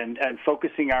suggests, and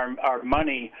focusing our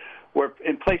money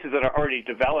in places that are already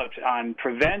developed on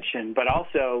prevention, but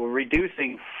also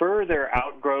reducing further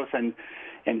outgrowth and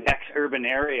ex-urban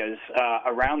areas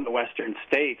around the western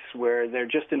states where they're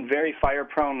just in very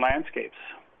fire-prone landscapes.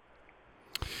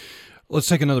 Let's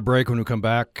take another break. When we come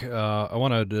back, I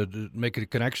want to make a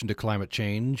connection to climate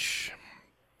change.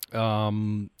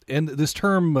 And this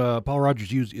term, Paul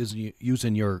Rogers used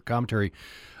in your commentary,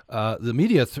 The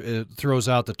media throws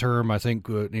out the term, I think,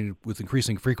 with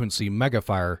increasing frequency, mega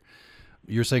fire.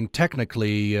 You're saying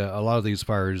technically a lot of these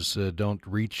fires don't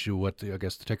reach what I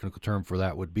guess the technical term for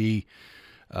that would be,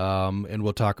 and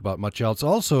we'll talk about much else.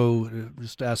 Also,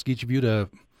 just ask each of you to,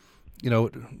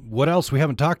 what else we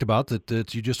haven't talked about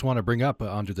that you just want to bring up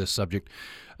onto this subject.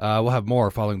 We'll have more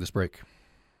following this break.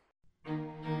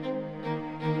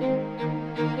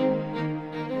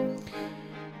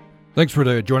 Thanks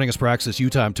for joining us for Access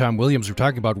Utah. I'm Tom Williams. We're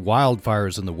talking about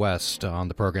wildfires in the West on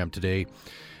the program today.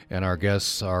 And our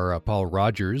guests are Paul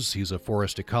Rogers. He's a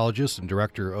forest ecologist and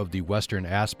director of the Western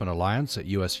Aspen Alliance at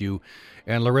USU,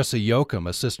 and Larissa Yokum,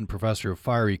 assistant professor of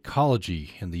fire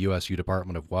ecology in the USU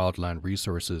Department of Wildland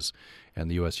Resources and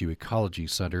the USU Ecology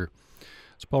Center.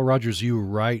 So, Paul Rogers, you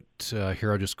write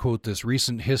here, I'll just quote this: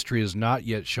 "Recent history has not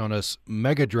yet shown us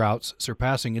mega droughts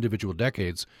surpassing individual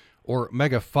decades or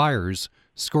mega fires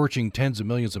scorching tens of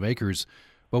millions of acres.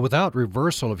 But without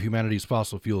reversal of humanity's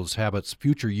fossil fuels habits,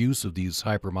 future use of these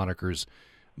hypermonikers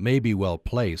may be well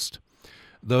placed."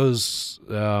 Those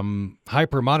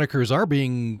hypermonikers are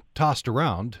being tossed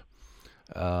around,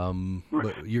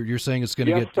 but you're saying it's going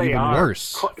to get even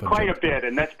worse. Quite a bit,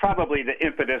 and that's probably the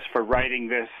impetus for writing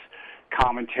this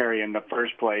commentary in the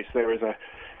first place. There was a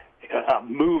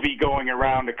movie going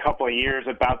around a couple of years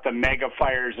about the mega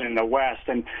fires in the West,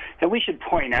 and we should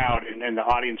point out, and the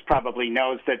audience probably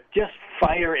knows, that just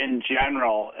fire in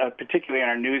general, particularly in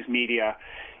our news media,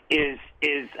 is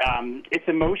it's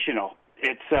emotional.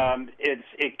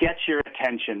 It gets your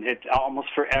attention. It's almost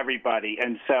for everybody,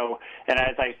 and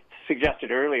as I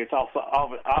suggested earlier, it's also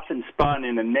often spun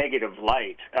in a negative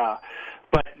light.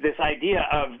 But this idea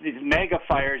of these mega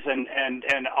fires and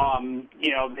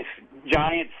this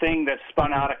giant thing that's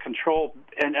spun out of control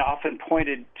and often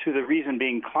pointed to the reason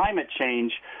being climate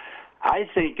change, I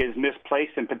think is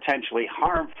misplaced and potentially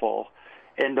harmful.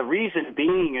 And the reason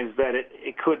being is that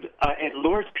it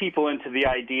lures people into the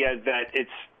idea that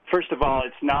first of all,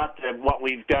 it's not what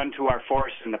we've done to our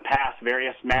forests in the past,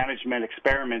 various management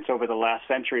experiments over the last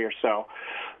century or so,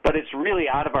 but it's really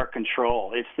out of our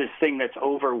control. It's this thing that's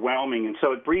overwhelming, and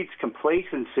so it breeds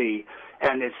complacency,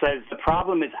 and it says the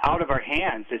problem is out of our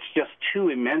hands. It's just too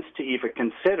immense to even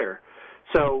consider.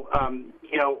 So,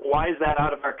 why is that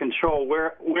out of our control?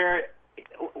 Where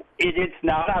it's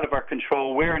not out of our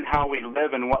control, where and how we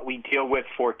live and what we deal with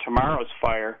for tomorrow's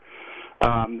fire.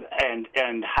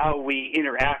 And how we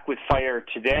interact with fire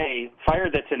today, fire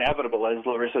that's inevitable, as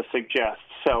Larissa suggests.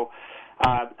 So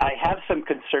I have some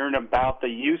concern about the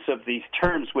use of these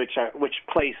terms, which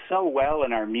play so well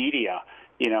in our media,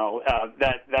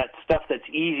 that stuff that's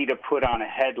easy to put on a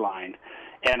headline.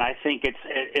 And I think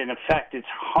in effect, it's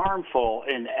harmful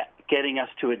in getting us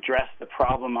to address the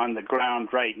problem on the ground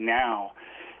right now.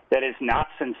 That is not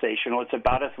sensational. It's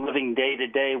about us living day to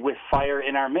day with fire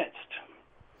in our midst.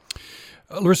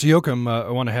 Larissa Yokum, I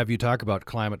want to have you talk about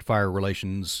climate-fire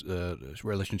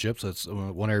relationships. That's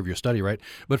one area of your study, right?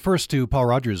 But first, to Paul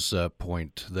Rogers'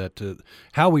 point, that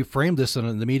how we frame this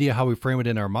in the media, how we frame it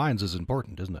in our minds is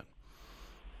important, isn't it?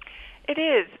 It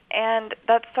is, and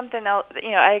that's something else.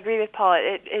 I agree with Paul.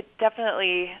 It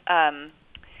definitely,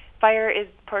 fire is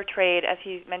portrayed, as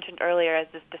he mentioned earlier, as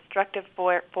this destructive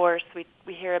force. We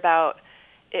hear about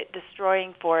it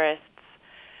destroying forests,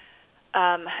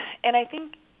 and I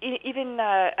think even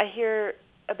I hear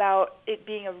about it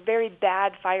being a very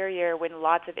bad fire year when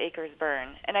lots of acres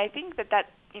burn. And I think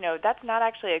that's not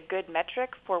actually a good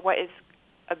metric for what is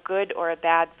a good or a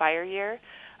bad fire year.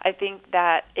 I think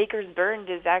that acres burned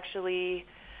is actually,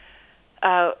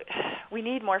 we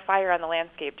need more fire on the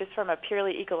landscape. Just from a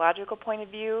purely ecological point of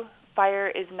view, fire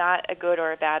is not a good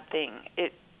or a bad thing.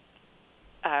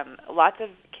 Lots of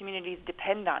communities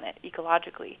depend on it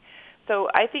ecologically. So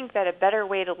I think that a better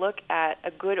way to look at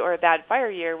a good or a bad fire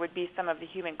year would be some of the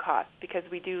human costs, because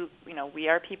we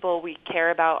are people, we care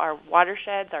about our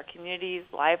watersheds, our communities,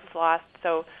 lives lost.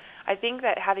 So I think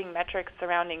that having metrics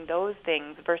surrounding those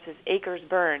things versus acres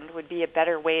burned would be a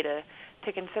better way to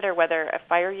consider whether a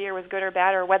fire year was good or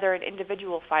bad, or whether an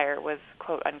individual fire was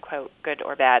quote unquote good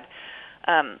or bad.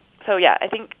 I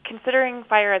think considering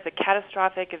fire as a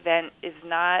catastrophic event is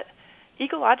not,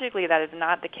 ecologically that is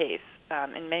not the case.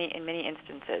 In many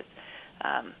instances,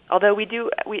 although we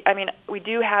do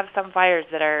have some fires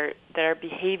that are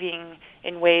behaving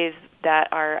in ways that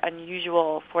are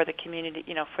unusual for the community,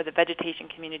 for the vegetation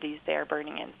communities they are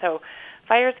burning in. So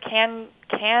fires can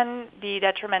be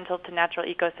detrimental to natural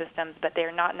ecosystems, but they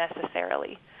are not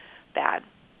necessarily bad.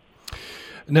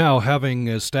 Now, having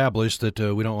established that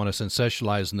we don't want to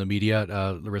sensationalize in the media,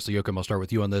 Larissa, Yokum, I'll start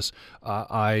with you on this.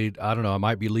 I don't know, I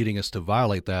might be leading us to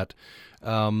violate that.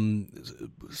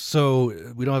 So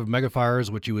we don't have megafires,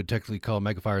 what you would technically call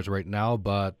megafires right now,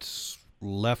 but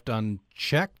left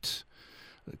unchecked,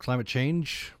 climate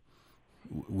change,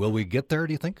 will we get there,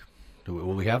 do you think?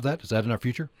 Will we have that? Is that in our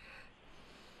future?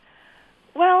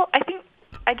 Well,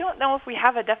 I don't know if we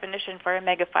have a definition for a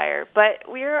megafire, but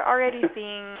we're already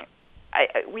seeing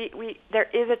there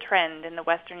is a trend in the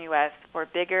western U.S. for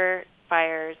bigger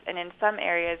fires, and in some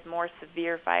areas more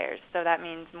severe fires. So that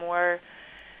means more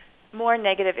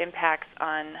negative impacts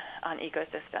on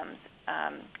ecosystems.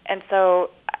 And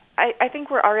so I think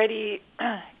we're already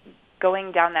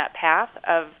going down that path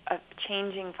of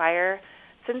changing fire.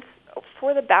 Since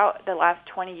for about the last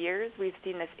 20 years, we've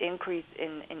seen this increase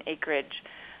in acreage.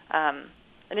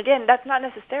 And again, that's not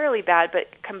necessarily bad, but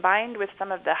combined with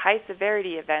some of the high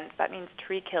severity events, that means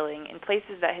tree killing in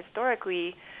places that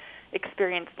historically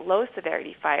experienced low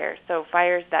severity fire. So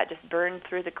fires that just burn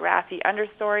through the grassy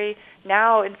understory.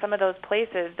 Now, in some of those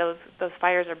places, those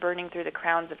fires are burning through the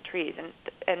crowns of trees,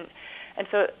 and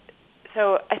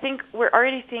so I think we're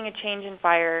already seeing a change in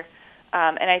fire,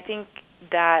 and I think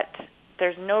that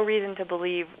there's no reason to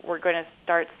believe we're going to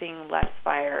start seeing less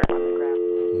fire on the ground.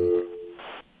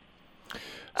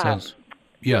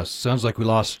 Sounds like we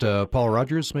lost Paul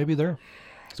Rogers maybe there.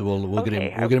 So we'll get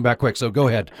him back quick. So go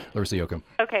ahead, Larissa Yokum.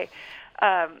 Okay,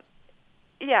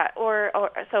 or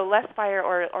so less fire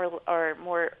or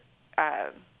more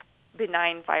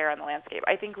benign fire on the landscape.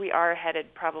 I think we are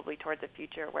headed probably towards a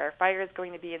future where fire is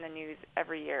going to be in the news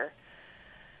every year.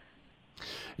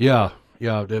 Yeah,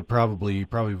 probably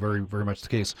very, very much the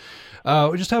case.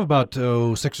 We just have about 6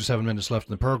 or 7 minutes left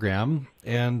in the program,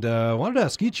 and I wanted to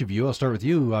ask each of you. I'll start with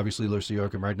you, obviously, Larissa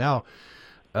Yokum, right now.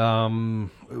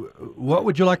 What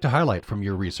would you like to highlight from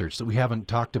your research that we haven't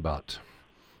talked about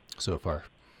so far?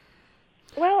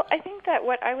 Well, I think that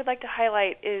what I would like to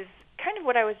highlight is kind of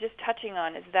what I was just touching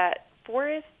on, is that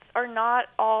forests are not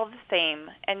all the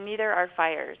same, and neither are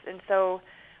fires. And so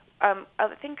I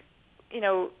think,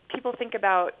 people think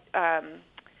about,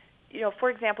 for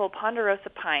example, ponderosa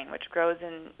pine, which grows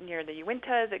near the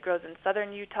Uintas. It grows in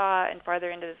southern Utah and farther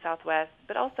into the southwest,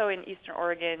 but also in eastern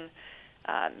Oregon,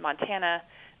 Montana.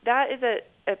 That is a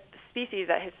species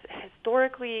that has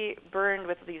historically burned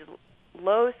with these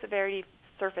low severity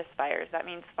surface fires. That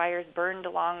means fires burned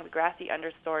along the grassy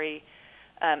understory,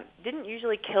 didn't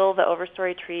usually kill the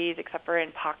overstory trees except for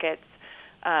in pockets.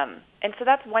 And so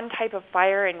that's one type of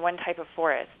fire and one type of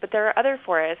forest. But there are other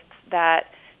forests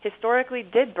that historically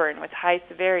did burn with high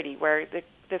severity, where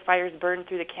the fires burned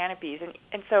through the canopies.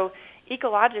 And so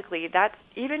ecologically, that's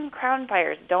even crown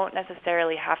fires don't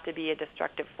necessarily have to be a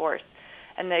destructive force.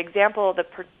 And the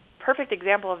perfect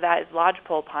example of that is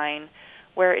lodgepole pine,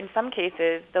 where in some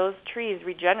cases those trees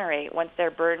regenerate once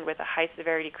they're burned with a high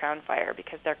severity crown fire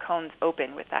because their cones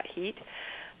open with that heat.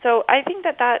 So I think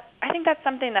that's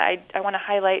something that I want to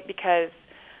highlight because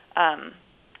I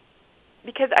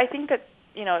think that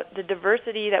the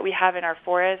diversity that we have in our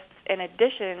forests, in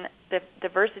addition, the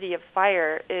diversity of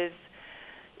fire is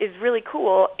really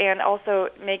cool, and also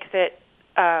makes it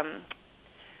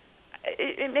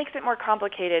makes it more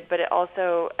complicated, but it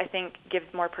also, I think, gives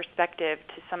more perspective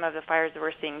to some of the fires that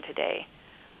we're seeing today.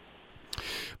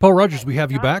 Paul Rogers, we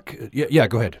have you back. Yeah,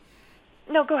 go ahead.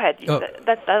 No, go ahead.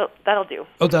 That'll do.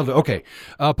 Oh, that'll do. Okay.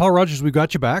 Paul Rogers, we've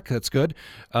got you back. That's good.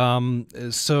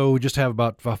 So we just have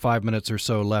about 5 minutes or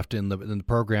so left in the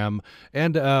program.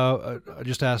 And I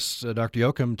just asked Dr.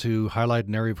 Yokum to highlight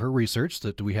an area of her research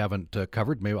that we haven't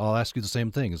covered. Maybe I'll ask you the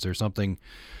same thing. Is there something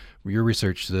from your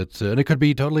research that, and it could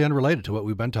be totally unrelated to what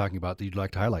we've been talking about, that you'd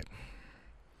like to highlight?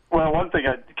 Well, one thing,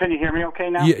 can you hear me okay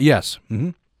now? Yes.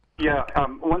 Mm-hmm. Yeah,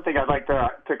 one thing I'd like to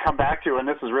come back to, and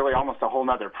this is really almost a whole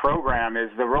other program, is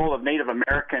the role of Native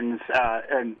Americans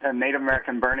and Native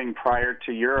American burning prior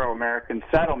to Euro-American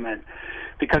settlement,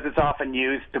 because it's often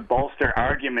used to bolster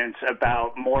arguments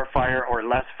about more fire or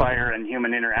less fire and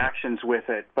human interactions with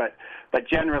it. But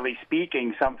generally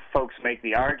speaking, some folks make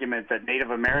the argument that Native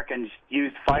Americans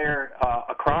used fire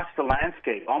across the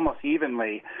landscape almost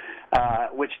evenly,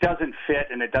 which doesn't fit,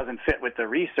 and it doesn't fit with the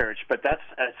research. But that's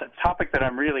a topic that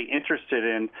I'm really interested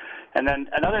in. And then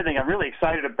another thing I'm really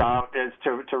excited about is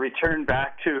to return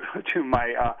back to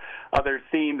my other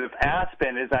theme of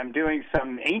Aspen, is I'm doing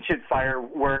some ancient fire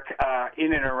work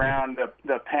in and around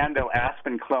the Pando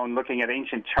Aspen clone, looking at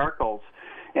ancient charcoals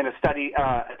in a study,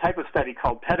 a type of study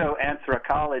called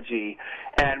pedoanthropology,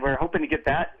 and we're hoping to get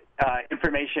that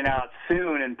information out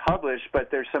soon and published, but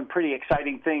there's some pretty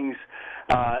exciting things,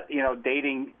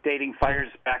 dating fires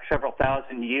back several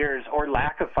thousand years, or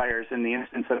lack of fires in the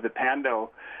instance of the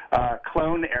Pando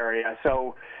clone area.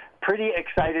 So pretty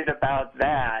excited about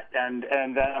that, and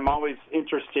I'm always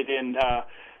interested in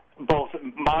both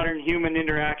modern human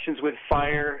interactions with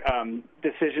fire,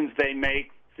 decisions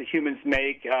the humans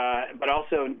make, but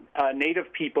also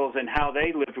native peoples and how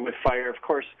they lived with fire. Of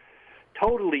course,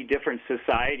 totally different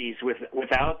societies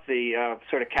without the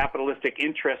sort of capitalistic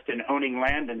interest in owning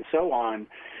land and so on.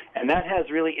 And that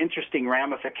has really interesting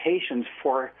ramifications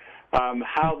for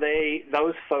how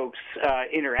those folks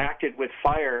interacted with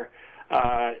fire,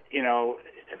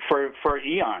 for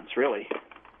eons, really.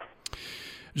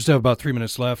 Just have about 3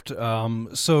 minutes left.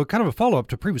 So kind of a follow-up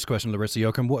to a previous question, Larissa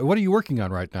Yokum. What are you working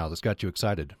on right now that's got you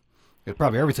excited?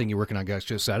 Probably everything you're working on got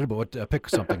you excited, but pick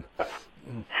something.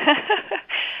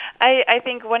 I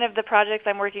think one of the projects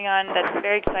I'm working on that's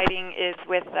very exciting is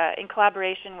in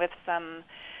collaboration with some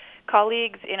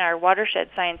colleagues in our watershed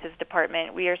sciences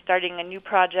department. We are starting a new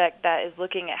project that is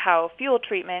looking at how fuel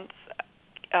treatments,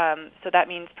 so that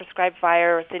means prescribed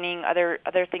fire or thinning,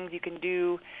 other things you can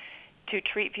do to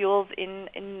treat fuels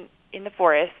in the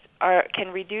forest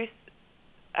can reduce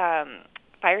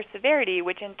fire severity,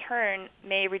 which in turn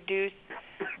may reduce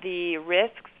the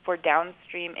risks for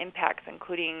downstream impacts,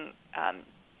 including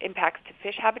impacts to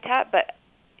fish habitat, but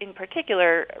in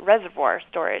particular reservoir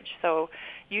storage. So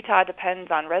Utah depends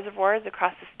on reservoirs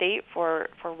across the state for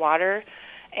water,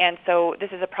 and so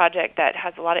this is a project that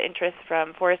has a lot of interest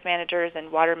from forest managers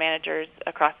and water managers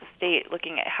across the state,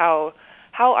 looking at how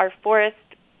our forest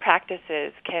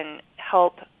practices can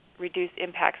help reduce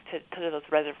impacts to those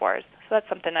reservoirs. So that's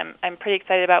something I'm pretty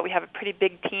excited about. We have a pretty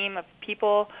big team of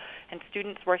people and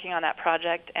students working on that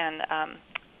project, and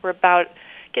we're about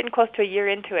getting close to a year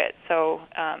into it. So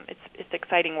it's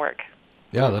exciting work.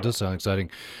 Yeah, that does sound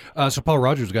exciting. So Paul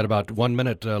Rogers, got about 1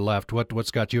 minute left. What's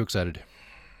got you excited?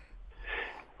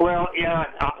 Well, yeah,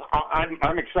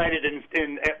 I'm excited.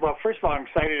 Well, first of all, I'm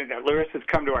excited that Larissa's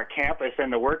come to our campus,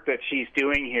 and the work that she's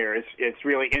doing here is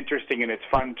really interesting, and it's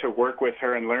fun to work with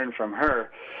her and learn from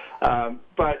her.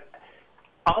 But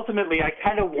ultimately, I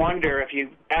kind of wonder, if you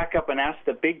back up and ask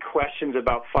the big questions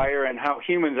about fire and how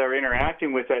humans are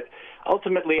interacting with it,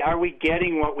 ultimately, are we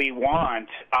getting what we want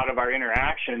out of our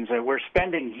interactions? And we're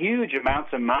spending huge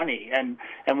amounts of money. And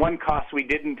one cost we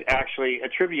didn't actually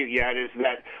attribute yet is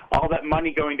that all that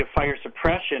money going to fire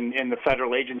suppression in the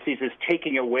federal agencies is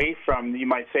taking away from, you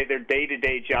might say, their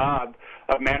day-to-day job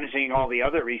of managing all the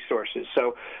other resources.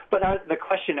 So, but the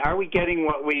question, are we getting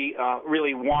what we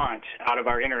really want out of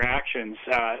our interactions?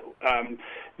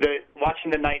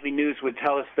 Watching the nightly news would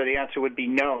tell us that the answer would be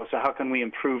no. So how can we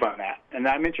improve on that? And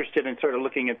I'm interested in sort of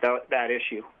looking at that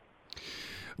issue.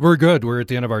 Very good. We're at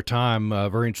the end of our time.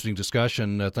 Very interesting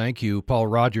discussion. Thank you. Paul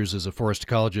Rogers is a forest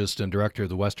ecologist and director of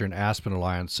the Western Aspen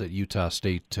Alliance at Utah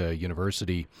State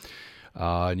University.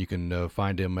 And you can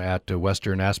find him at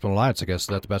Western Aspen Alliance. I guess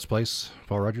that's the best place,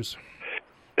 Paul Rogers?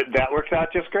 That works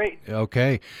out just great.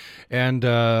 Okay. And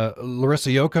Larissa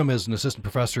Yokum is an assistant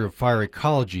professor of fire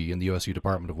ecology in the USU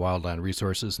Department of Wildland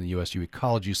Resources and the USU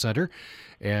Ecology Center.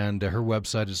 And her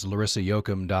website is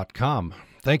larissayokum.com.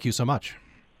 Thank you so much.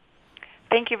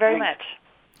 Thank you very much.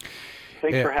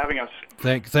 Thanks for having us.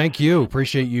 Thank you.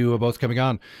 Appreciate you both coming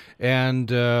on. And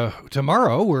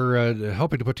tomorrow we're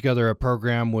hoping to put together a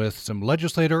program with some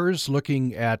legislators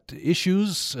looking at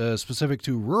issues specific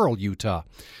to rural Utah.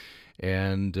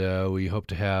 And we hope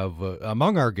to have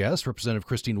among our guests Representative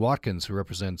Christine Watkins, who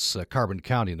represents Carbon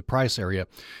County in the Price area,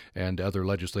 and other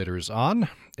legislators on.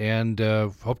 And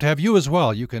hope to have you as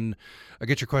well. You can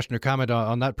get your question or comment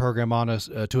on that program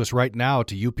to us right now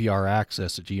to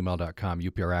upraccess@gmail.com,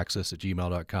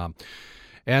 upraccess@gmail.com.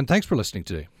 And thanks for listening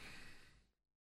today.